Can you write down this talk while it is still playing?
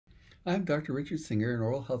I'm Dr. Richard Singer, an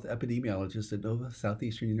oral health epidemiologist at Nova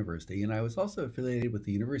Southeastern University, and I was also affiliated with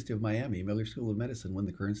the University of Miami Miller School of Medicine when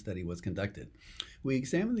the current study was conducted. We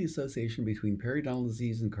examined the association between periodontal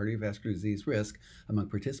disease and cardiovascular disease risk among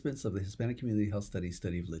participants of the Hispanic Community Health Study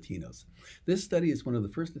of Latinos. This study is one of the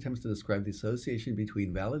first attempts to describe the association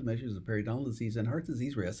between valid measures of periodontal disease and heart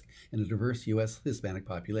disease risk in a diverse U.S. Hispanic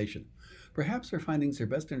population. Perhaps our findings are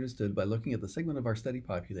best understood by looking at the segment of our study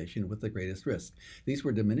population with the greatest risk. These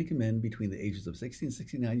were Dominican men between the ages of 60 and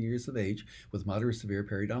 69 years of age with moderate severe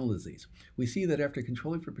periodontal disease. We see that after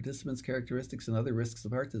controlling for participants' characteristics and other risks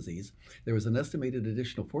of heart disease, there was an estimated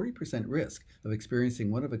additional 40% risk of experiencing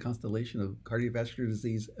one of a constellation of cardiovascular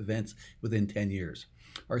disease events within 10 years.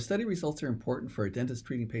 Our study results are important for a dentist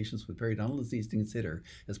treating patients with periodontal disease to consider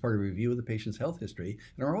as part of a review of the patient's health history,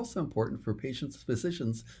 and are also important for patients'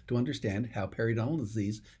 physicians to understand how periodontal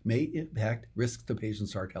disease may impact risks to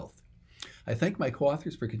patients' heart health. I thank my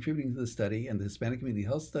co-authors for contributing to the study and the Hispanic Community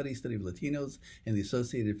Health Study of Latinos, and the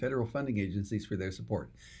associated federal funding agencies for their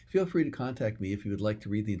support. Feel free to contact me if you would like to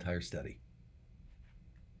read the entire study.